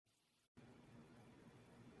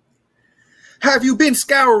Have you been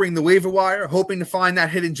scouring the waiver wire, hoping to find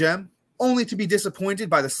that hidden gem, only to be disappointed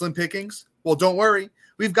by the slim pickings? Well, don't worry.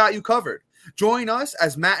 We've got you covered. Join us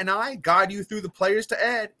as Matt and I guide you through the players to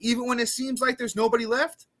add, even when it seems like there's nobody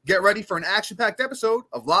left. Get ready for an action-packed episode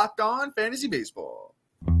of Locked On Fantasy Baseball.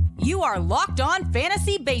 You are Locked On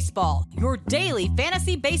Fantasy Baseball, your daily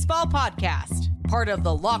fantasy baseball podcast. Part of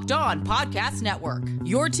the Locked On Podcast Network,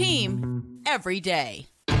 your team every day.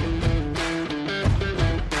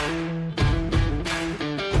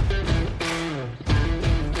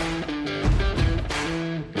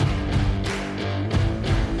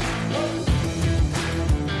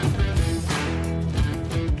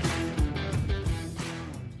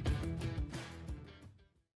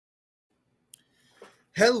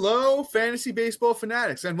 Hello, fantasy baseball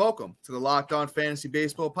fanatics, and welcome to the Locked On Fantasy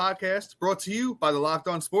Baseball podcast, brought to you by the Locked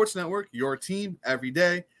On Sports Network, your team every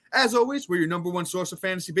day. As always, we're your number one source of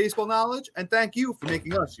fantasy baseball knowledge, and thank you for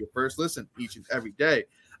making us your first listen each and every day.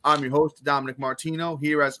 I'm your host, Dominic Martino,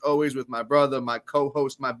 here as always with my brother, my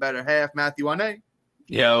co-host, my better half, Matthew Ane.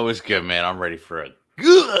 Yo, it's good, man. I'm ready for a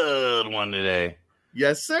good one today.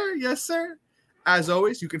 Yes, sir. Yes, sir. As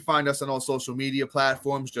always, you can find us on all social media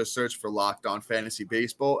platforms. Just search for Locked On Fantasy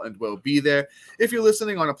Baseball and we'll be there. If you're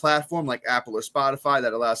listening on a platform like Apple or Spotify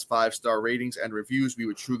that allows 5-star ratings and reviews, we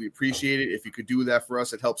would truly appreciate it. If you could do that for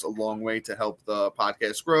us, it helps a long way to help the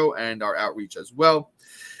podcast grow and our outreach as well.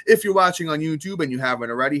 If you're watching on YouTube and you haven't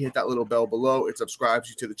already, hit that little bell below. It subscribes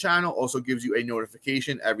you to the channel, also gives you a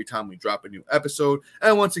notification every time we drop a new episode.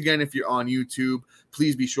 And once again, if you're on YouTube,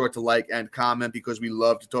 please be sure to like and comment because we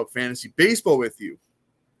love to talk fantasy baseball with you.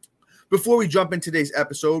 Before we jump in today's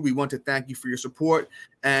episode, we want to thank you for your support,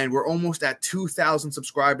 and we're almost at 2,000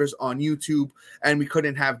 subscribers on YouTube, and we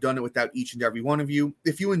couldn't have done it without each and every one of you.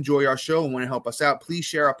 If you enjoy our show and want to help us out, please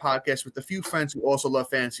share our podcast with a few friends who also love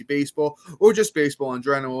fantasy baseball or just baseball in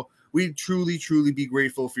general. We'd truly, truly be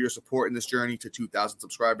grateful for your support in this journey to 2,000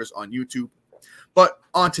 subscribers on YouTube. But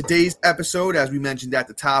on today's episode, as we mentioned at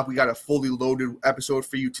the top, we got a fully loaded episode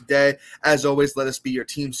for you today. As always, let us be your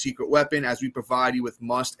team's secret weapon as we provide you with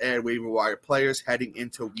must-add waiver wire players heading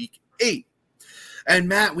into Week 8. And,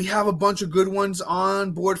 Matt, we have a bunch of good ones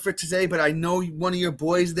on board for today, but I know one of your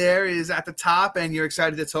boys there is at the top, and you're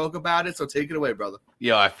excited to talk about it, so take it away, brother.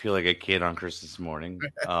 Yo, I feel like a kid on Christmas morning.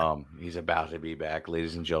 He's about to be back,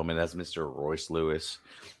 ladies and gentlemen. That's Mr. Royce Lewis.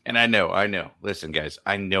 And I know. Listen, guys,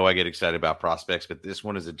 I know I get excited about prospects, but this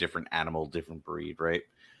one is a different animal, different breed, right?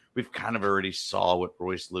 We've kind of already saw what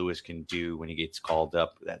Royce Lewis can do when he gets called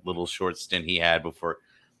up, that little short stint he had before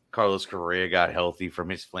Carlos Correa got healthy from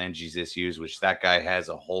his phalanges issues, which that guy has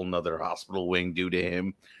a whole nother hospital wing due to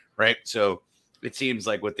him, right? So it seems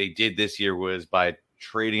like what they did this year was by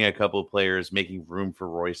trading a couple of players, making room for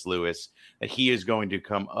Royce Lewis, that he is going to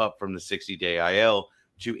come up from the 60-day IL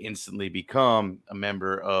to instantly become a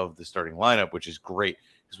member of the starting lineup, which is great.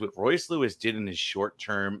 Because what Royce Lewis did in his short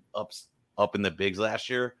term up in the bigs last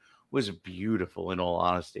year was beautiful, in all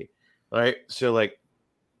honesty. All right. So, like,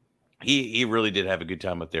 he really did have a good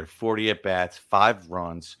time up there. 40 at-bats, 5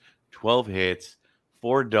 runs, 12 hits,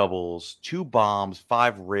 4 doubles, 2 bombs,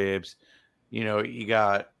 5 ribs. You know, he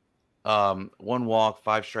got 1 walk,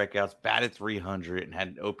 5 strikeouts, batted .300, and had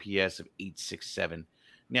an OPS of .867.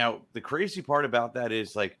 Now, the crazy part about that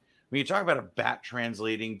is, like, when you talk about a bat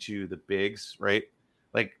translating to the bigs, right?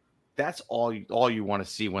 Like, that's all you want to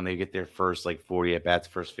see when they get their first, like, 40 at-bats,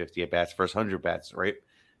 first 50 at-bats, first 100 bats, right?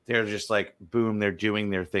 They're just like, boom, they're doing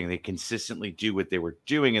their thing. They consistently do what they were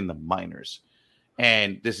doing in the minors.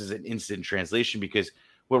 And this is an instant translation because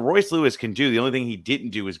what Royce Lewis can do, the only thing he didn't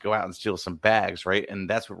do is go out and steal some bags, right? And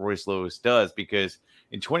that's what Royce Lewis does because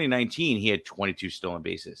in 2019, he had 22 stolen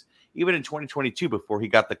bases. Even in 2022, before he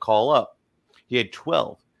got the call up, he had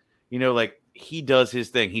 12. You know, like, he does his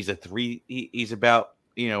thing. He's he's about,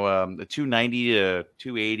 a 290 to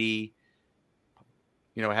 280,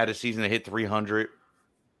 had a season that hit 300.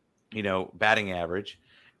 Batting average,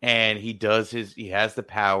 and he has the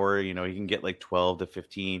power, he can get like 12 to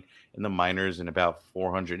 15 in the minors and about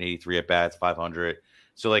 483 at bats, 500.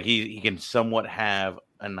 So like he can somewhat have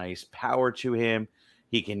a nice power to him.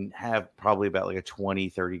 He can have probably about like a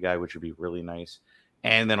 20-30 guy, which would be really nice.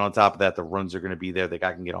 And then on top of that, the runs are going to be there. The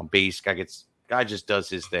guy can get on base. Guy just does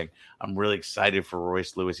his thing. I'm really excited for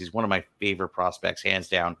Royce Lewis. He's one of my favorite prospects, hands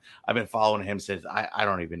down. I've been following him since I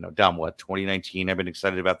don't even know, 2019. I've been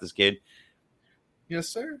excited about this kid. Yes,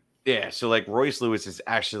 sir. Yeah, so like Royce Lewis is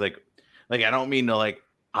actually like I don't mean to like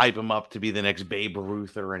hype him up to be the next Babe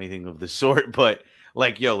Ruth or anything of the sort, but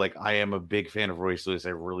I am a big fan of Royce Lewis.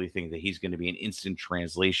 I really think that he's going to be an instant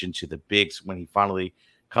translation to the bigs when he finally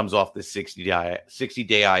comes off the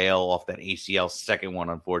 60-day IL off that ACL, second one,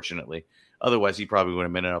 unfortunately. Otherwise, he probably would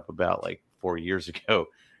have been up about like 4 years ago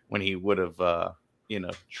when he would have,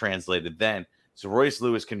 translated then. So Royce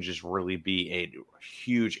Lewis can just really be a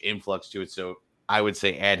huge influx to it. So I would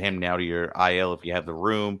say add him now to your IL if you have the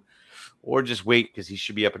room, or just wait because he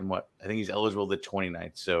should be up in what? I think he's eligible the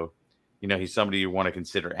 29th. So, he's somebody you want to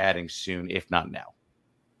consider adding soon, if not now.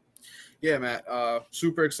 Yeah, Matt.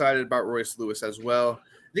 Super excited about Royce Lewis as well.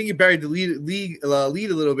 I think he buried the lead a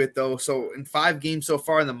little bit, though. So in 5 games so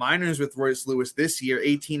far in the minors with Royce Lewis this year,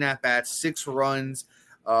 18 at-bats, 6 runs,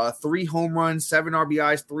 3 home runs, 7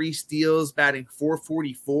 RBIs, 3 steals, batting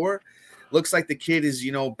 .444. Looks like the kid is,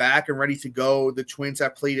 back and ready to go. The Twins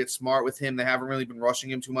have played it smart with him. They haven't really been rushing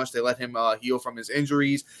him too much. They let him heal from his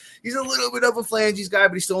injuries. He's a little bit of a phalanges guy,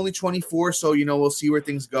 but he's still only 24. So, we'll see where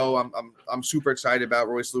things go. I'm super excited about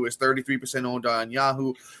Royce Lewis. 33% owned on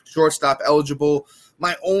Yahoo. Shortstop eligible.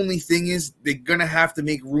 My only thing is they're going to have to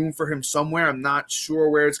make room for him somewhere. I'm not sure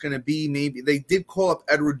where it's going to be. Maybe they did call up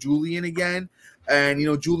Edward Julian again. And,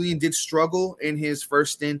 Julian did struggle in his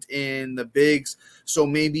first stint in the bigs. So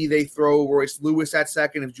maybe they throw Royce Lewis at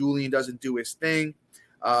second if Julian doesn't do his thing.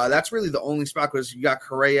 That's really the only spot because you got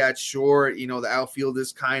Correa at short. The outfield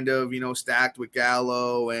is kind of, stacked with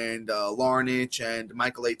Gallo and Larnach and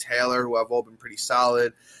Michael A. Taylor, who have all been pretty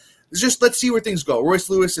solid. Let's see where things go. Royce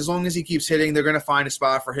Lewis, as long as he keeps hitting, they're going to find a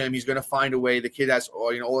spot for him. He's going to find a way. The kid has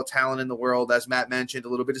all the talent in the world, as Matt mentioned, a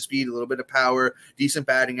little bit of speed, a little bit of power, decent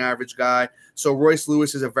batting average guy. So Royce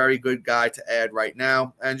Lewis is a very good guy to add right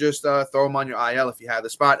now. And just throw him on your IL if you have the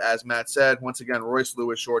spot. As Matt said, once again, Royce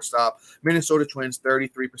Lewis, shortstop, Minnesota Twins,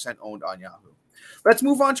 33% owned on Yahoo. Let's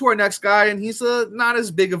move on to our next guy, and he's not as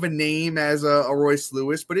big of a name as a Royce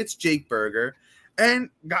Lewis, but it's Jake Burger. And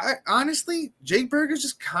honestly, Jake Burger's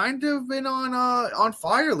just kind of been on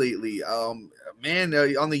fire lately. On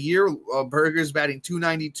the year, Burger's batting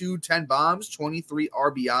 .292, 10 bombs, 23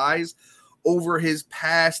 RBIs over his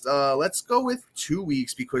past. Let's go with 2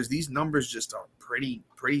 weeks because these numbers just are pretty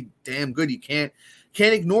damn good. You can't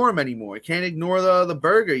ignore him anymore. You can't ignore the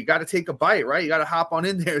Burger. You got to take a bite, right? You got to hop on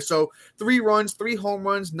in there. So 3 runs, 3 home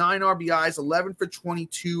runs, 9 RBIs, 11 for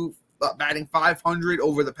 22. Batting .500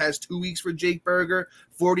 over the past 2 weeks for Jake Burger,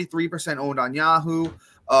 43% owned on Yahoo.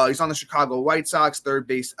 He's on the Chicago White Sox, third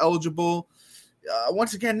base eligible.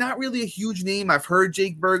 Once again, not really a huge name. I've heard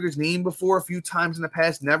Jake Burger's name before a few times in the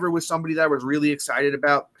past, never was somebody that I was really excited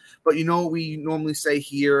about. But what we normally say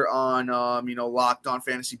here on, Locked On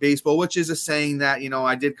Fantasy Baseball, which is a saying that,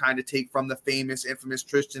 I did kind of take from the infamous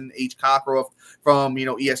Tristan H. Cockcroft from,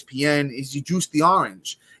 ESPN, is you juice the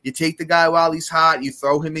orange. You take the guy while he's hot, you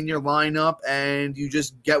throw him in your lineup, and you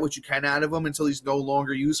just get what you can out of him until he's no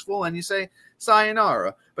longer useful, and you say,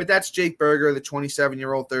 sayonara. But that's Jake Burger, the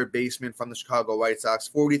 27-year-old third baseman from the Chicago White Sox,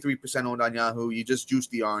 43% owned on Yahoo. You just juice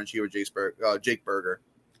the orange here with Jake Burger.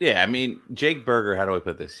 Yeah, I mean, Jake Burger, how do I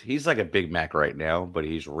put this? He's like a Big Mac right now, but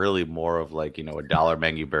he's really more of like, a dollar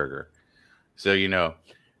menu burger. So,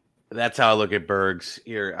 that's how I look at Bergs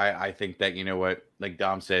here. I think that, like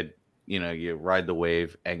Dom said, you ride the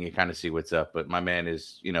wave and you kind of see what's up. But my man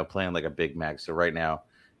is, playing like a Big Mac. So right now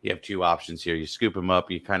you have 2 options here. You scoop him up.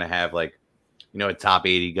 You kind of have like, a top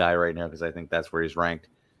 80 guy right now because I think that's where he's ranked.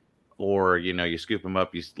 Or, you scoop him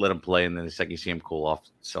up, you let him play, and then the second you see him cool off,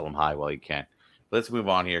 sell him high while you can. Let's move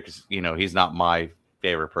on here because, he's not my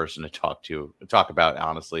favorite person to talk about,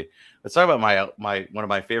 honestly. Let's talk about my one of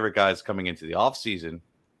my favorite guys coming into the offseason,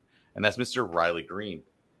 and that's Mr. Riley Green.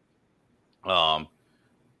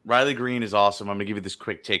 Riley Green is awesome. I'm going to give you this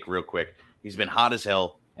quick take real quick. He's been hot as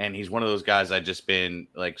hell, and he's one of those guys I've just been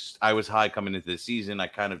like, I was high coming into the season. I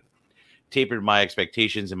kind of tapered my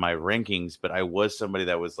expectations and my rankings, but I was somebody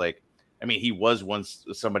that was like, he was once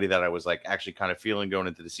somebody that I was like actually kind of feeling going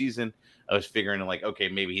into the season. I was figuring like, okay,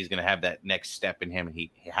 maybe he's going to have that next step in him, and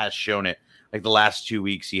he has shown it. Like the last 2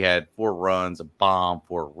 weeks, he had 4 runs, a bomb,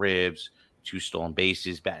 4 ribs, 2 stolen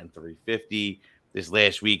bases, batting .350. This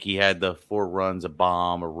last week, he had the 4 runs, a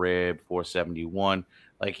bomb, a rib, .471.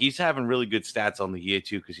 Like, he's having really good stats on the year,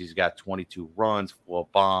 too, because he's got 22 runs, 4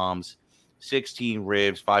 bombs, 16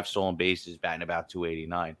 ribs, 5 stolen bases, batting about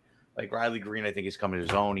 .289. Like, Riley Green, I think, is coming to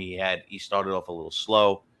his own. He started off a little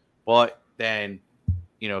slow, but then,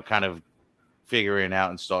 kind of figuring out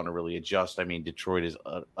and starting to really adjust. I mean, Detroit is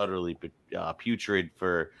utterly putrid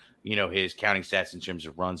for, his counting stats in terms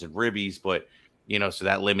of runs and ribbies, but so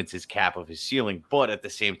that limits his cap of his ceiling. But at the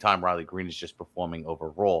same time, Riley Green is just performing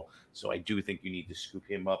overall. So I do think you need to scoop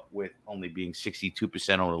him up with only being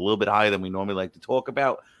 62% on, a little bit higher than we normally like to talk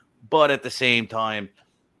about. But at the same time,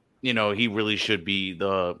 he really should be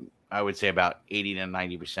I would say about 80 to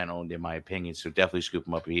 90% owned in my opinion. So definitely scoop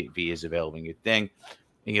him up if he is available in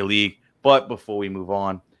your league. But before we move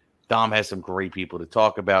on, Dom has some great people to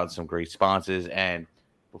talk about, some great sponsors. And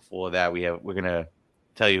before that, we're going to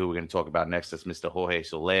tell you who we're going to talk about next. That's Mr. Jorge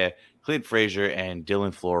Soler, Clint Frazier, and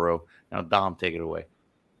Dylan Floro. Now, Dom, take it away.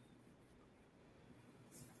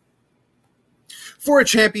 For a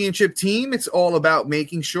championship team, it's all about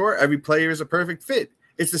making sure every player is a perfect fit.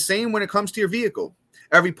 It's the same when it comes to your vehicle.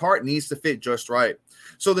 Every part needs to fit just right.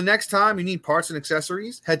 So the next time you need parts and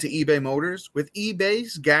accessories, head to eBay Motors. With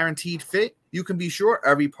eBay's guaranteed fit, you can be sure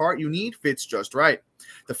every part you need fits just right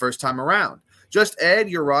the first time around. Just add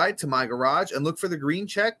your ride to My Garage and look for the green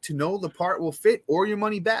check to know the part will fit or your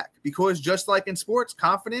money back. Because just like in sports,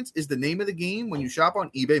 confidence is the name of the game when you shop on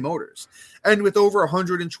eBay Motors. And with over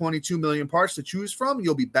 122 million parts to choose from,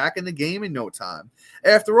 you'll be back in the game in no time.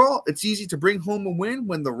 After all, it's easy to bring home a win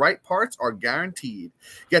when the right parts are guaranteed.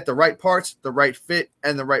 Get the right parts, the right fit,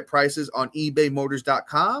 and the right prices on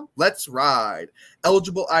ebaymotors.com. Let's ride.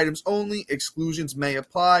 Eligible items only. Exclusions may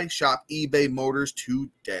apply. Shop eBay Motors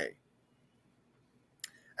today.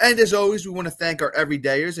 And as always, we want to thank our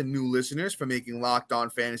everydayers and new listeners for making Locked On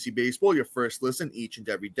Fantasy Baseball your first listen each and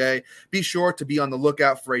every day. Be sure to be on the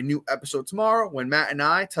lookout for a new episode tomorrow when Matt and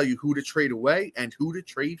I tell you who to trade away and who to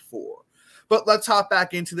trade for. But let's hop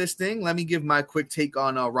back into this thing. Let me give my quick take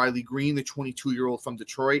on Riley Green, the 22-year-old from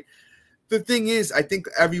Detroit. The thing is, I think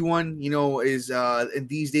everyone, is in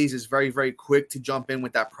these days is very, very quick to jump in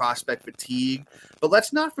with that prospect fatigue. But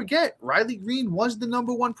let's not forget, Riley Green was the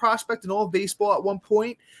number one prospect in all of baseball at one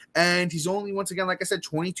point, and he's only, once again, like I said,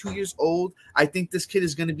 22 years old. I think this kid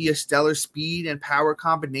is going to be a stellar speed and power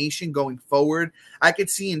combination going forward. I could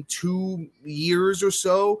see in 2 years or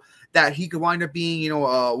so that he could wind up being,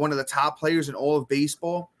 one of the top players in all of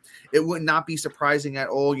baseball. It would not be surprising at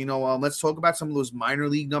all. Let's talk about some of those minor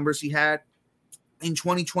league numbers he had. In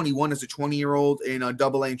 2021, as a 20-year-old in AA and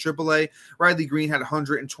AAA, Riley Green had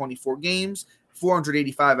 124 games,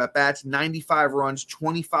 485 at-bats, 95 runs,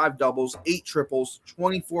 25 doubles, 8 triples,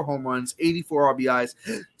 24 home runs, 84 RBIs,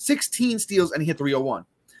 16 steals, and he hit 301.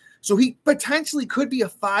 So he potentially could be a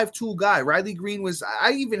 5-tool guy. Riley Green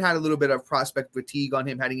I even had a little bit of prospect fatigue on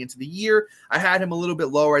him heading into the year. I had him a little bit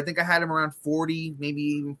lower. I think I had him around 40, maybe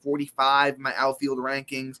even 45 in my outfield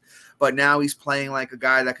rankings. But now he's playing like a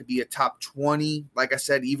guy that could be a top 20. Like I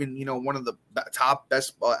said, even, one of the top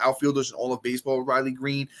best outfielders in all of baseball, Riley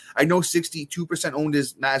Green. I know 62% owned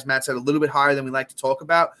is, as Matt said, a little bit higher than we like to talk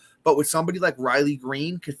about. But with somebody like Riley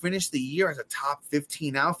Green, could finish the year as a top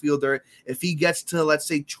 15 outfielder if he gets to, let's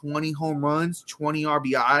say, 20 home runs, 20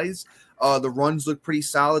 RBIs. The runs look pretty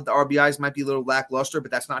solid. The RBIs might be a little lackluster,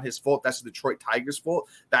 but that's not his fault. That's the Detroit Tigers' fault.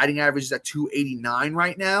 Batting average is at 289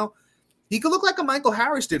 right now. He could look like a Michael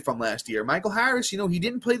Harris did from last year. Michael Harris, he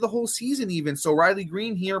didn't play the whole season even. So Riley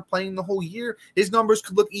Green here playing the whole year, his numbers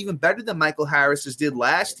could look even better than Michael Harris's did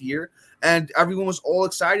last year. And everyone was all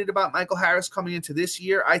excited about Michael Harris coming into this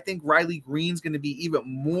year. I think Riley Green's going to be even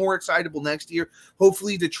more excitable next year.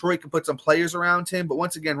 Hopefully Detroit can put some players around him. But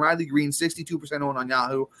once again, Riley Green, 62% owned on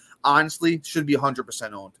Yahoo. Honestly, should be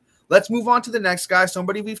 100% owned. Let's move on to the next guy,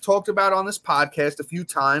 somebody we've talked about on this podcast a few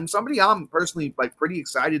times, somebody I'm personally pretty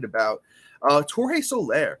excited about, Jorge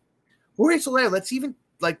Soler. Jorge Soler, let's even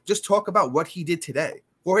just talk about what he did today.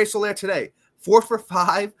 Jorge Soler today, 4 for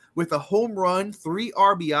 5 with a home run, 3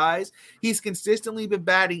 RBIs. He's consistently been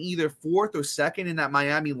batting either 4th or 2nd in that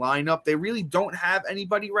Miami lineup. They really don't have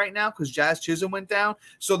anybody right now because Jazz Chisholm went down,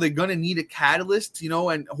 so they're going to need a catalyst,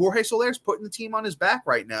 and Jorge Soler's putting the team on his back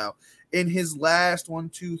right now. In his last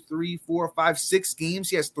 6 games,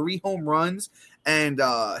 he has 3 home runs and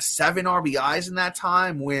 7 RBIs in that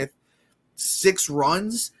time with 6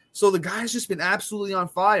 runs. So the guy's just been absolutely on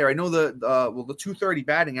fire. I know the 230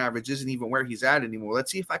 batting average isn't even where he's at anymore.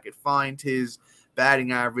 Let's see if I could find his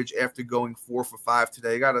batting average after going 4 for 5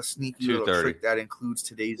 today. I got a sneaky little trick that includes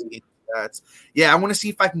today's game stats. Yeah, I want to see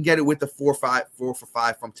if I can get it with the 4 for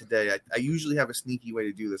 5 from today. I usually have a sneaky way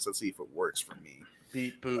to do this. Let's see if it works for me.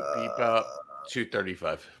 Beep, boop, beep, up.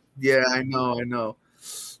 235. Yeah, I know.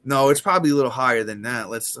 No, it's probably a little higher than that.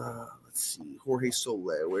 Let's see. Jorge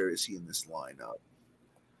Soler, where is he in this lineup?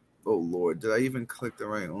 Oh, Lord. Did I even click the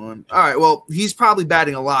right one? All right. Well, he's probably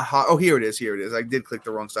batting a lot hot. Oh, here it is. I did click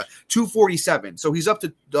the wrong side. 247. So he's up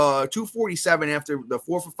to 247 after the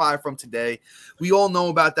 4 for 5 from today. We all know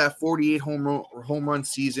about that 48 home run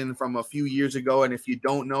season from a few years ago. And if you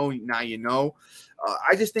don't know, now you know.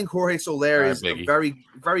 I just think Jorge Soler is very,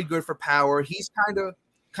 very good for power. He's kind of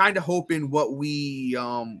kind of hoping what we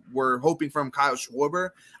were hoping from Kyle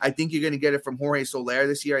Schwarber. I think you're going to get it from Jorge Soler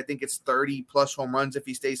this year. I think it's 30 plus home runs if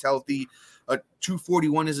he stays healthy.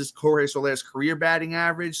 241 is his Jorge Soler's career batting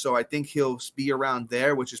average, so I think he'll be around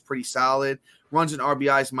there, which is pretty solid. Runs and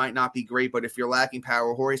RBIs might not be great, but if you're lacking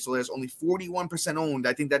power, Jorge Soler is only 41% owned.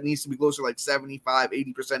 I think that needs to be closer to like 75,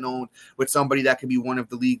 80% owned with somebody that could be one of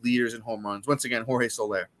the league leaders in home runs. Once again, Jorge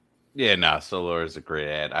Soler. Yeah, no, Soler is a great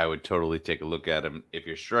ad. I would totally take a look at him. If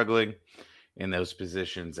you're struggling in those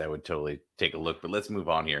positions, I would totally take a look. But let's move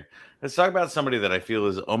on here. Let's talk about somebody that I feel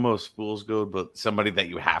is almost fool's gold, but somebody that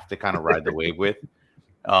you have to kind of ride the wave with.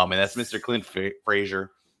 And that's Mr. Clint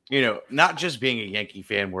Frazier. You know, not just being a Yankee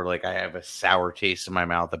fan where like I have a sour taste in my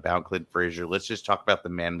mouth about Clint Frazier. Let's just talk about the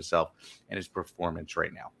man himself and his performance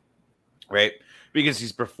right now, right? Because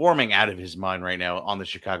he's performing out of his mind right now on the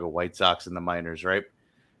Chicago White Sox in the minors, right?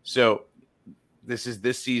 So this is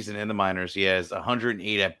this season in the minors. He has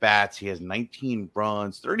 108 at bats. He has 19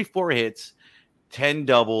 runs, 34 hits, 10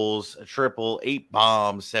 doubles, a triple, 8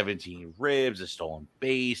 bombs, 17 ribs, a stolen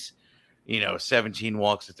base, 17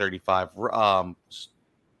 walks to 35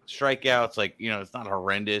 strikeouts. Like, it's not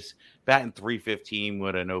horrendous. Batting 315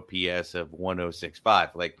 with an OPS of 1065.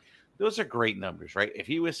 Like, those are great numbers, right? If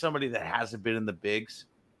he was somebody that hasn't been in the bigs,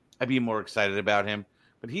 I'd be more excited about him.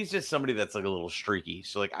 But he's just somebody that's like a little streaky.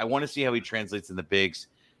 So, like, I want to see how he translates in the bigs,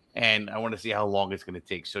 and I want to see how long it's going to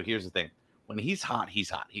take. So here's the thing. When he's hot,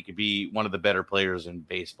 he's hot. He could be one of the better players in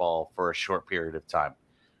baseball for a short period of time.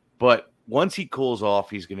 But once he cools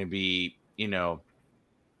off, he's going to be,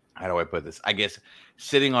 how do I put this? I guess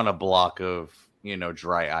sitting on a block of,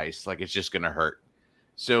 dry ice. Like, it's just going to hurt.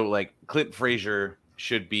 So, like, Clint Frazier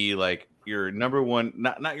should be, like, your number one,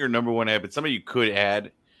 not your number one ad, but somebody you could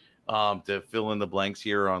add to fill in the blanks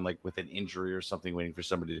here on like with an injury or something, waiting for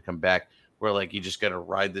somebody to come back, where like you just got to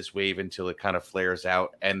ride this wave until it kind of flares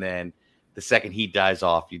out. And then the second he dies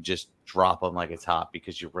off, you just drop him like it's hot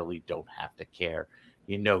because you really don't have to care.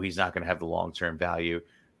 He's not going to have the long-term value.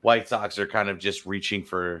 White Sox are kind of just reaching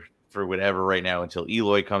for whatever right now until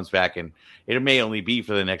Eloy comes back. And it may only be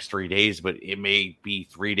for the next 3 days, but it may be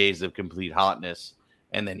 3 days of complete hotness.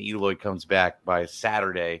 And then Eloy comes back by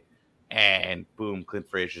Saturday. And boom, Clint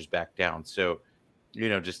Frazier's back down. So,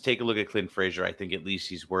 just take a look at Clint Frazier. I think at least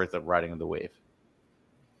he's worth of riding the wave.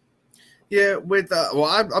 Yeah,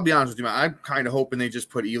 I'll be honest with you, man. I'm kind of hoping they just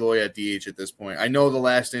put Eloy at DH at this point. I know the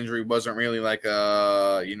last injury wasn't really like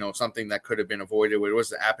something that could have been avoided. It was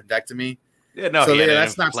the appendectomy. Yeah, no, so,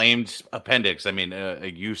 that's not inflamed appendix. I mean, a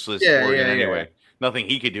useless organ anyway. Nothing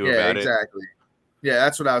he could do about it. Exactly. Yeah,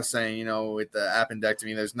 that's what I was saying. With the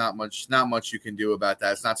appendectomy, there's not much you can do about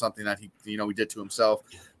that. It's not something that he did to himself.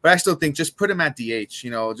 But I still think just put him at DH.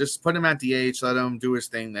 Just put him at DH. Let him do his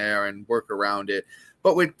thing there and work around it.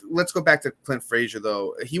 But let's go back to Clint Frazier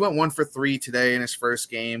though. He went 1 for 3 today in his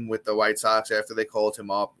first game with the White Sox after they called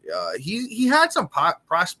him up. He had some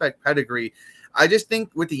prospect pedigree. I just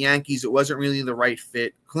think with the Yankees, it wasn't really the right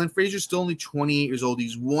fit. Clint Frazier's still only 28 years old.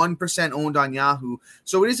 He's 1% owned on Yahoo.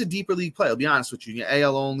 So it is a deeper league play. I'll be honest with you. Your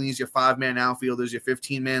AL onlys, your 5-man outfielders, your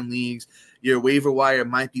 15-man leagues, your waiver wire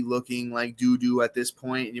might be looking like doo-doo at this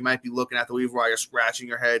point. You might be looking at the waiver wire, scratching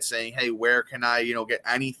your head saying, hey, where can I, get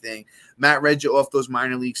anything? Matt read you off those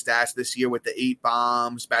minor league stats this year with the 8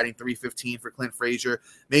 bombs, batting 315 for Clint Frazier.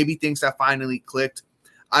 Maybe things that finally clicked.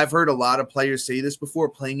 I've heard a lot of players say this before.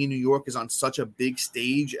 Playing in New York is on such a big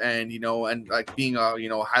stage, and and like being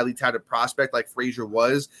a highly touted prospect like Frazier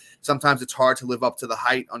was, sometimes it's hard to live up to the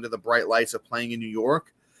height under the bright lights of playing in New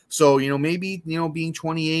York. So maybe being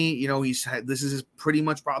 28, this is pretty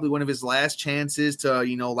much probably one of his last chances to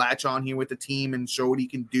latch on here with the team and show what he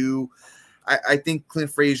can do. I think Clint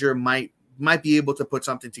Frazier might be able to put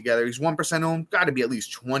something together. He's 1% owned, got to be at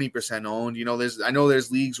least 20% owned. I know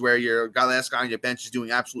there's leagues where your last guy on your bench is doing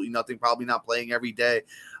absolutely nothing, probably not playing every day.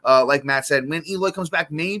 Like Matt said, when Eloy comes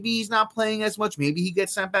back, maybe he's not playing as much. Maybe he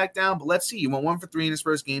gets sent back down, but let's see. He went 1 for 3 in his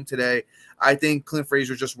first game today. I think Clint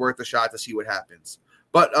Frazier is just worth a shot to see what happens.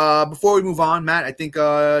 But before we move on, Matt, I think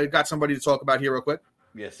you got somebody to talk about here real quick.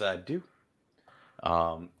 Yes, I do.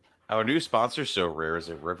 Our new sponsor, So Rare, is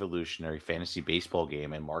a revolutionary fantasy baseball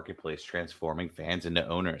game and marketplace transforming fans into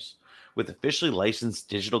owners. With officially licensed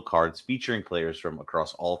digital cards featuring players from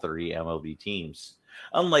across all 30 MLB teams.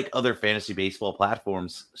 Unlike other fantasy baseball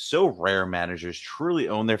platforms, So Rare managers truly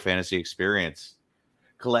own their fantasy experience.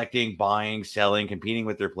 Collecting, buying, selling, competing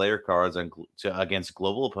with their player cards against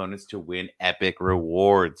global opponents to win epic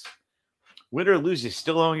rewards. Win or lose, you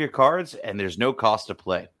still own your cards, and there's no cost to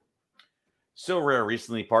play. So Rare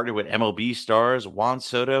recently partnered with MLB stars Juan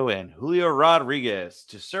Soto and Julio Rodriguez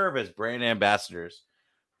to serve as brand ambassadors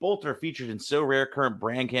Both are featured in So Rare current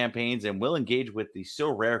brand campaigns and will engage with the So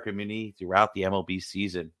Rare community throughout the MLB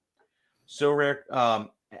season. So Rare,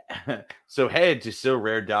 so head to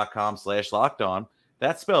sorare.com/lockedon.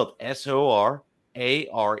 That's spelled SORARE.com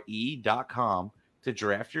to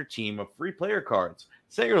draft your team of free player cards.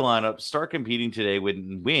 Set your lineup, start competing today,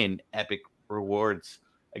 win epic rewards.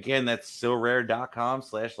 Again, that's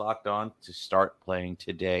sorare.com/lockedon to start playing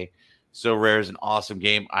today. So Rare is an awesome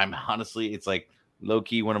game. It's like low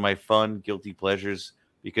key one of my fun guilty pleasures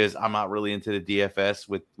because I'm not really into the DFS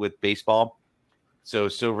with baseball. So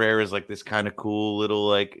Rare is like this kind of cool little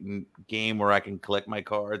like game where I can collect my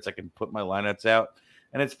cards, I can put my lineups out,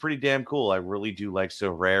 and it's pretty damn cool. I really do like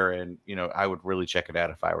So Rare, and I would really check it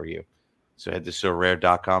out if I were you. So head to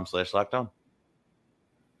sorare.com/lockdown.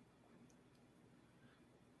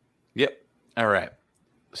 Yep. All right.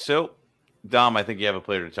 So Dom, I think you have a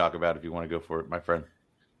player to talk about if you want to go for it, my friend.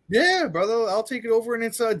 Yeah, brother, I'll take it over, and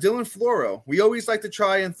it's Dylan Floro. We always like to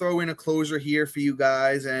try and throw in a closer here for you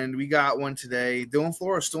guys, and we got one today. Dylan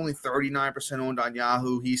Floro is still only 39% owned on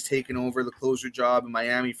Yahoo. He's taken over the closer job in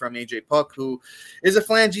Miami from AJ Puck, who is a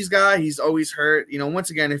phalanges guy. He's always hurt. Once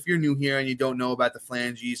again, if you're new here and you don't know about the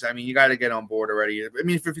phalanges, you got to get on board already.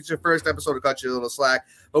 If it's your first episode, to cut you a little slack,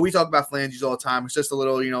 but we talk about phalanges all the time. It's just a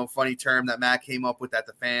little, funny term that Matt came up with that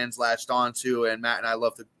the fans latched onto, and Matt and I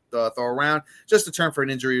love to throw around, just a term for an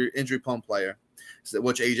injury-prone player,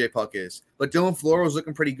 which AJ Puck is. But Dylan Floro is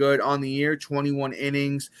looking pretty good on the year. 21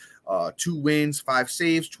 innings, 2 wins, 5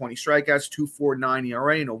 saves, 20 strikeouts, 2.49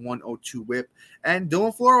 ERA, and a 1.02 WHIP. And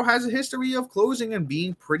Dylan Floro has a history of closing and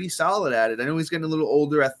being pretty solid at it. I know he's getting a little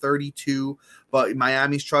older at 32, but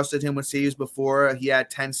Miami's trusted him with saves before. He had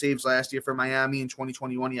 10 saves last year for Miami. In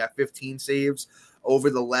 2021, he had 15 saves. Over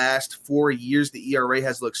the last 4 years, the ERA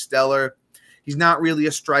has looked stellar. He's not really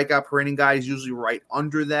a strikeout per inning guy. He's usually right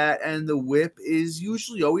under that, and the whip is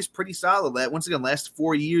usually always pretty solid. Once again, last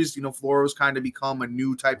 4 years, Floro's kind of become a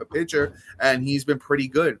new type of pitcher, and he's been pretty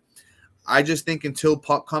good. I just think until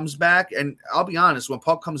Puck comes back, and I'll be honest, when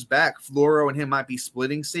Puck comes back, Floro and him might be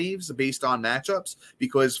splitting saves based on matchups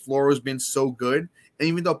because Floro's been so good. And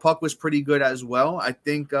even though Puck was pretty good as well, I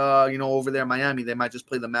think, over there in Miami, they might just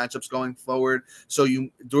play the matchups going forward. So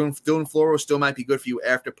Dylan Floro still might be good for you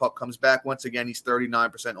after Puck comes back. Once again, he's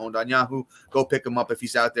 39% owned on Yahoo. Go pick him up if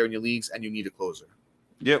he's out there in your leagues and you need a closer.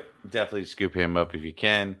 Yep, definitely scoop him up if you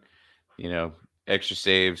can. Extra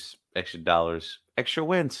saves, extra dollars, extra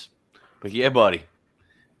wins. But yeah, buddy.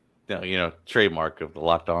 No, trademark of the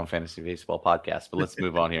Locked On Fantasy Baseball podcast. But let's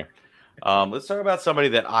move on here. Let's talk about somebody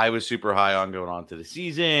that I was super high on going on to the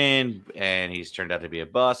season, and he's turned out to be a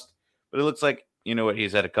bust. But it looks like,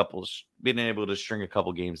 he's had been able to string a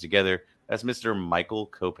couple games together. That's Mr. Michael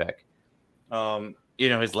Kopech.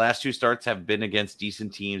 His last 2 starts have been against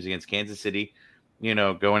decent teams, against Kansas City,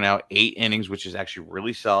 going out 8 innings, which is actually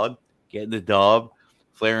really solid, getting the dub,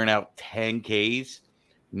 flaring out 10 Ks,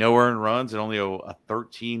 no earned runs, and only a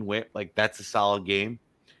 13 whip. Like, that's a solid game.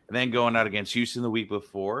 And then going out against Houston the week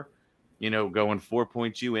before, going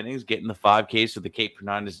 4.2 innings, getting the 5 Ks, so the K per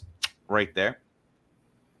 9 is right there.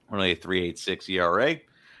 Only a 3.86 ERA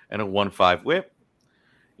and a 1.5 whip.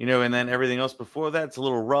 And then everything else before that, it's a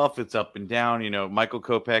little rough. It's up and down. Michael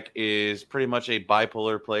Kopech is pretty much a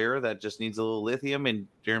bipolar player that just needs a little lithium in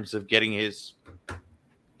terms of getting his,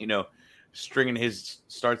 stringing his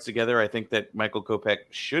starts together. I think that Michael Kopech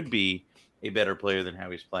should be a better player than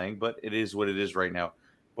how he's playing, but it is what it is right now.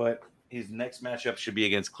 But his next matchup should be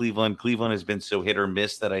against Cleveland. Cleveland has been so hit or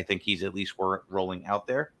miss that I think he's at least rolling out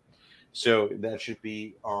there. So that should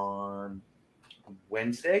be on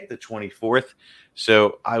Wednesday, the 24th.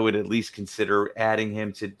 So I would at least consider adding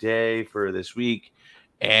him today for this week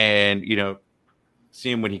and,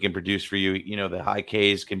 seeing what he can produce for you. The high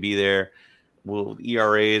Ks can be there. Well,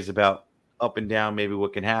 ERA is about up and down, maybe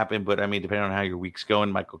what can happen. But, depending on how your week's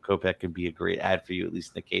going, Michael Kopech can be a great add for you, at least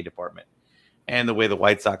in the K department. And the way the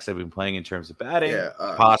White Sox have been playing in terms of batting,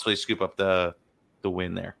 possibly scoop up the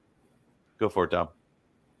win there. Go for it, Dom.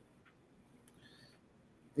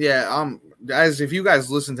 Yeah, as if you guys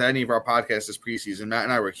listen to any of our podcasts this preseason, Matt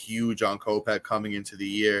and I were huge on Kopech coming into the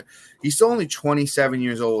year. He's still only 27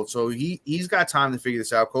 years old, so he's got time to figure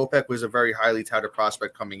this out. Kopech was a very highly touted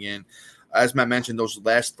prospect coming in. As Matt mentioned, those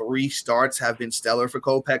last 3 starts have been stellar for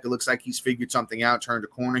Kopech. It looks like he's figured something out, turned a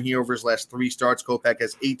corner here over his last 3 starts. Kopech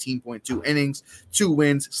has 18.2 innings, 2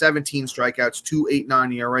 wins, 17 strikeouts,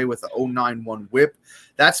 2.89 ERA with an 0.91 whip.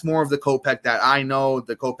 That's more of the Kopech that I know,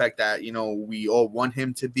 the Kopech that, we all want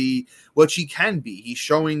him to be, which he can be. He's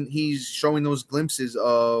showing those glimpses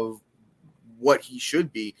of what he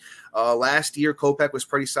should be. Last year, Kopech was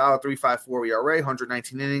pretty solid, 3.54 ERA,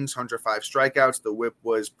 119 innings, 105 strikeouts. The whip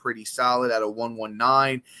was pretty solid at a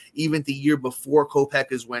 1.19. Even the year before,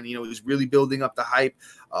 Kopech is when, he was really building up the hype.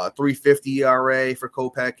 3.50 ERA for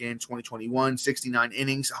Kopech in 2021, 69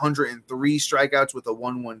 innings, 103 strikeouts with a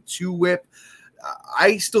 1.12 whip.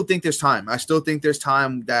 I still think there's time. I still think there's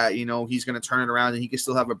time that, he's going to turn it around and he can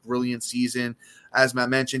still have a brilliant season. As Matt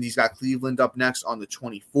mentioned, he's got Cleveland up next on the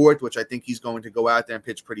 24th, which I think he's going to go out there and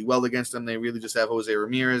pitch pretty well against them. They really just have Jose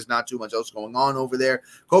Ramirez, not too much else going on over there.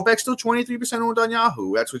 Kopech's still 23% owned on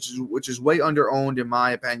Yahoo. That's which is way under owned in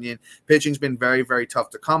my opinion. Pitching's been very, very tough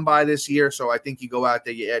to come by this year. So I think you go out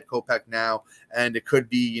there, you add Kopech now, and it could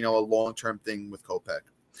be, a long-term thing with Kopech.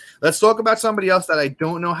 Let's talk about somebody else that I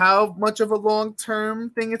don't know how much of a long-term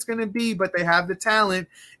thing it's going to be, but they have the talent.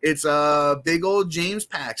 It's big old James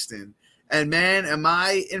Paxton. And, man,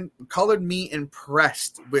 colored me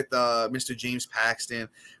impressed with Mr. James Paxton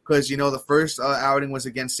because, the first outing was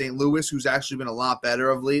against St. Louis, who's actually been a lot better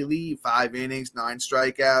of lately. 5 innings, 9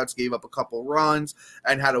 strikeouts, gave up a couple runs,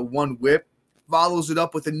 and had a 1 whip. Follows it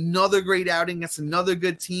up with another great outing. That's another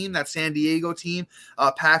good team, that San Diego team.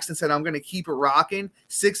 Paxton said, I'm going to keep it rocking.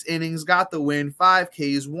 6 innings, got the win, 5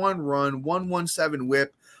 Ks, 1 run, 117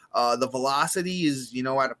 whip. The velocity is,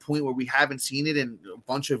 at a point where we haven't seen it in a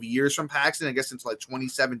bunch of years from Paxton. I guess since like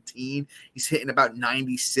 2017, he's hitting about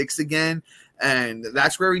 96 again. And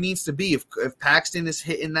that's where he needs to be. If Paxton is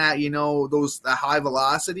hitting that, that high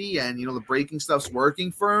velocity and, the breaking stuff's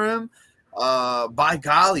working for him, by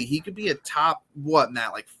golly, he could be a top,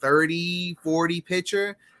 like 30, 40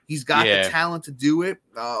 pitcher. He's got the talent to do it.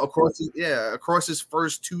 Across his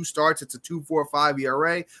first 2 starts, it's a 2.45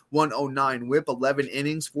 ERA, 1.09 whip, 11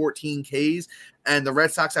 innings, 14 Ks, and the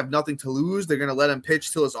Red Sox have nothing to lose. They're going to let him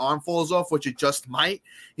pitch till his arm falls off, which it just might.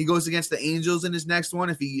 He goes against the Angels in his next one.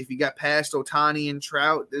 If he got past Ohtani and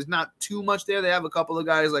Trout, there's not too much there. They have a couple of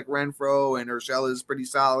guys like Renfroe and Urshela is pretty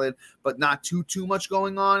solid, but not too much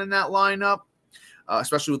going on in that lineup,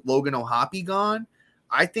 especially with Logan O'Hoppe gone.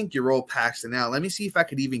 I think you roll Paxton now. Let me see if I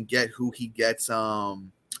could even get who he gets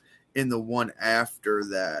in the one after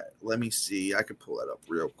that. Let me see. I could pull that up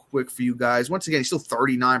real quick for you guys. Once again, he's still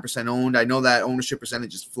 39% owned. I know that ownership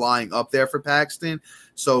percentage is flying up there for Paxton,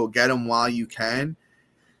 so get him while you can.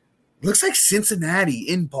 Looks like Cincinnati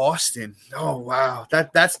in Boston. Oh, wow.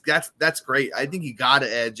 That's great. I think you got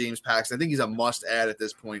to add James Paxton. I think he's a must-add at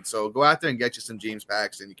this point. So go out there and get you some James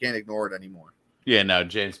Paxton. You can't ignore it anymore. Yeah, no,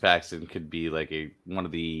 James Paxton could be like one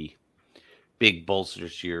of the big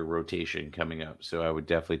bolsters to your rotation coming up. So I would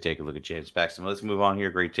definitely take a look at James Paxton. Let's move on here.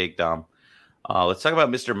 Great take, Dom. Let's talk about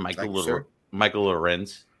Mr. Michael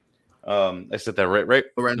Lorenz. I said that right?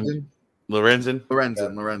 Lorenzen.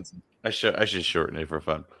 I should shorten it for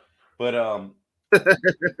fun. But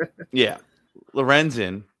yeah,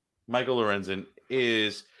 Michael Lorenzen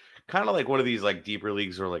is kind of like one of these like deeper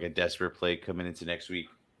leagues or like a desperate play coming into next week.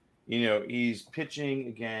 He's pitching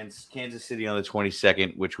against Kansas City on the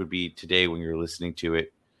 22nd, which would be today when you're listening to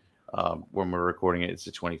it. When we're recording it, it's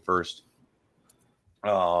the 21st.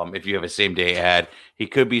 If you have a same day ad, he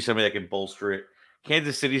could be somebody that can bolster it.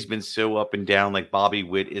 Kansas City's been so up and down. Like Bobby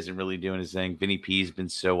Witt isn't really doing his thing. Vinny P's been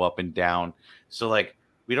so up and down. So like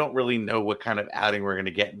we don't really know what kind of outing we're going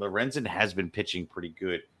to get. And Lorenzen has been pitching pretty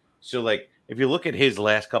good. So like if you look at his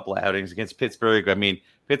last couple of outings against Pittsburgh, I mean,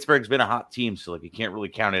 Pittsburgh's been a hot team, so like you can't really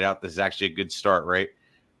count it out. This is actually a good start, right?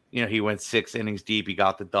 He went 6 innings deep. He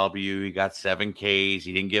got the W. He got 7 Ks.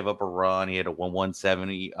 He didn't give up a run. He had a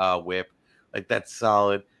 117 whip. Like that's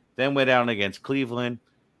solid. Then went down against Cleveland,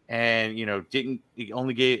 and he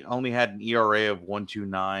only had an ERA of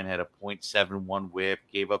 1.29, had a 0.71 whip,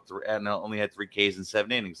 gave up and only had 3 Ks in 7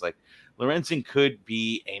 innings. Like Lorenzen could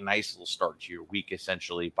be a nice little start to your week,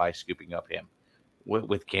 essentially by scooping up him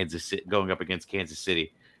with Kansas City, going up against Kansas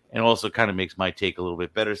City. And also kind of makes my take a little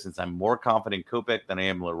bit better since I'm more confident in Kopech than I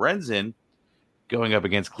am Lorenzen going up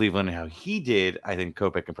against Cleveland and how he did. I think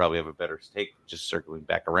Kopech can probably have a better take, just circling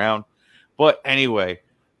back around. But anyway,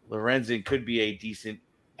 Lorenzen could be a decent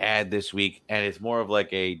add this week, and it's more of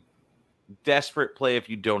like a desperate play if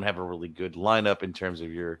you don't have a really good lineup in terms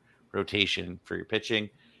of your rotation for your pitching,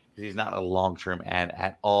 because he's not a long-term add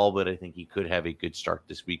at all, but I think he could have a good start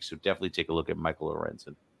this week. So definitely take a look at Michael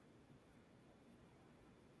Lorenzen.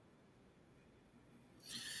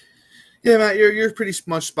 Yeah, Matt, you're pretty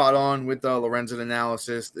much spot on with the Lorenzen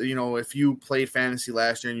analysis. If you played fantasy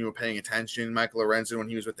last year and you were paying attention, Michael Lorenzen, when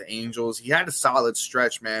he was with the Angels, he had a solid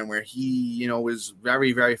stretch, man, where he, was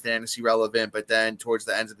very, very fantasy relevant. But then towards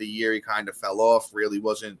the end of the year, he kind of fell off, really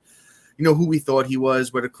wasn't who we thought he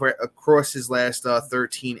was, but across his last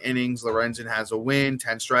 13 innings, Lorenzen has a win,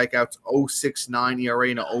 10 strikeouts, 0.69 ERA,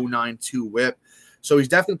 and a 0.92 whip. So he's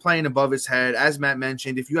definitely playing above his head. As Matt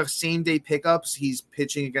mentioned, if you have same-day pickups, he's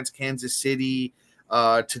pitching against Kansas City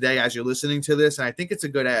today as you're listening to this, and I think it's a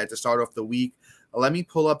good ad to start off the week. Let me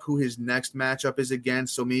pull up who his next matchup is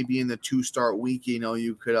against. So maybe in the 2-start week,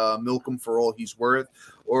 you could milk him for all he's worth.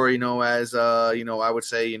 Or, as, I would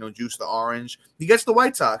say, juice the orange. He gets the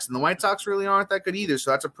White Sox, and the White Sox really aren't that good either.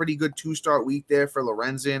 So that's a pretty good 2-start week there for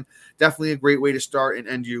Lorenzen. Definitely a great way to start and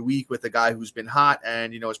end your week with a guy who's been hot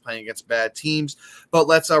and, is playing against bad teams. But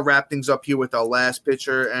let's wrap things up here with our last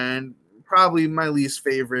pitcher, and probably my least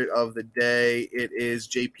favorite of the day. It is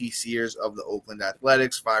JP Sears of the Oakland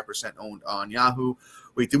Athletics, 5% owned on Yahoo.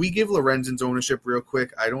 Wait, did we give Lorenzen's ownership real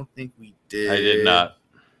quick? I don't think we did. I did not.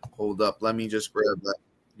 Hold up. Let me just grab that.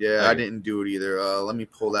 Yeah, I didn't do it either. Let me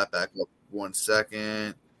pull that back up 1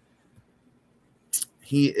 second.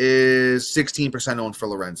 He is 16% owned for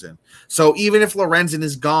Lorenzen. So even if Lorenzen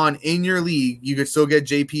is gone in your league, you could still get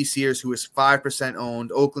JP Sears, who is 5%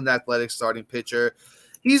 owned, Oakland Athletics starting pitcher.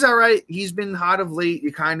 He's all right. He's been hot of late.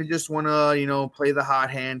 You kind of just want to, play the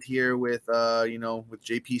hot hand here with, with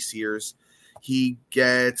JP Sears. He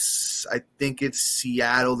gets, I think it's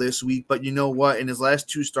Seattle this week. But you know what? In his last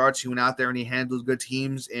 2 starts, he went out there and he handled good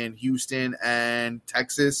teams in Houston and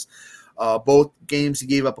Texas. Both games, he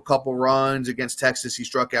gave up a couple runs. Against Texas, he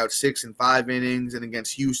struck out 6 in 5 innings. And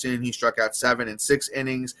against Houston, he struck out 7 in 6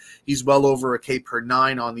 innings. He's well over a K per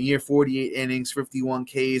 9 on the year, 48 innings, 51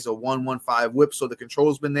 Ks, a 1.15 whip. So the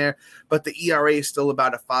control's been there. But the ERA is still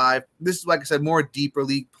about a 5. This is, like I said, more deeper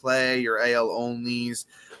league play, your AL onlys,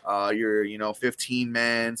 your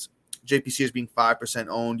 15-mans. JPC is being 5%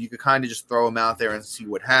 owned. You could kind of just throw him out there and see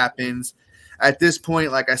what happens. At this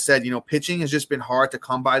point, like I said, pitching has just been hard to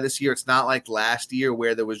come by this year. It's not like last year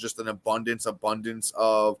where there was just an abundance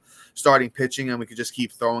of starting pitching and we could just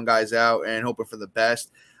keep throwing guys out and hoping for the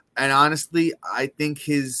best. And honestly, I think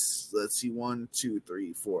let's see, 1, 2,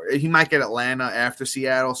 3, 4. He might get Atlanta after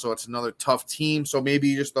Seattle, so it's another tough team. So maybe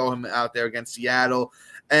you just throw him out there against Seattle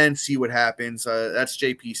and see what happens. That's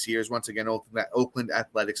JP Sears. Once again, Oakland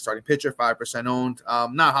Athletics starting pitcher, 5% owned.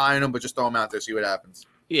 Not high on him, but just throw him out there, see what happens.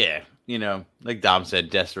 Yeah, like Dom said,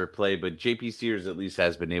 desperate play, but JP Sears at least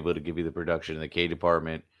has been able to give you the production in the K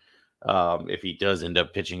department. If he does end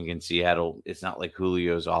up pitching against Seattle, it's not like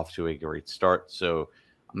Julio's off to a great start. So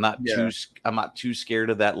I'm not too scared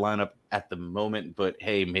of that lineup at the moment, but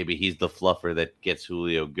hey, maybe he's the fluffer that gets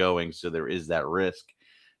Julio going. So there is that risk.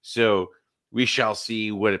 So we shall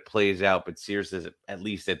see what it plays out. But Sears, at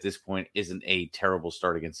least at this point, isn't a terrible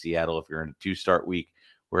start against Seattle. If you're in a 2-start week,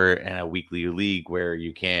 where in a weekly league where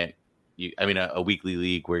a weekly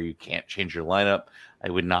league where you can't change your lineup, I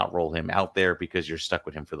would not roll him out there because you're stuck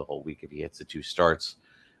with him for the whole week if he hits the 2 starts.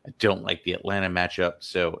 I don't like the Atlanta matchup,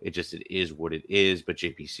 so it is what it is. But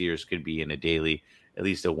JP Sears could be in a daily, at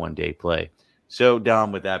least a 1-day play. So,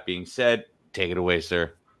 Dom, with that being said, take it away,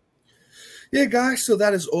 sir. Yeah, guys, so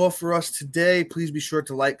that is all for us today. Please be sure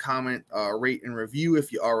to like, comment, rate, and review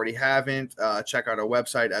if you already haven't. Check out our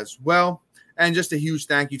website as well. And just a huge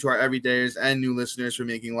thank you to our everydayers and new listeners for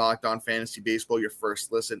making Locked On Fantasy Baseball your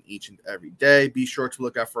first listen each and every day. Be sure to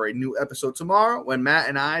look out for a new episode tomorrow when Matt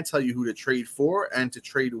and I tell you who to trade for and to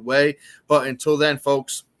trade away. But until then,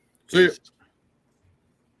 folks, see you.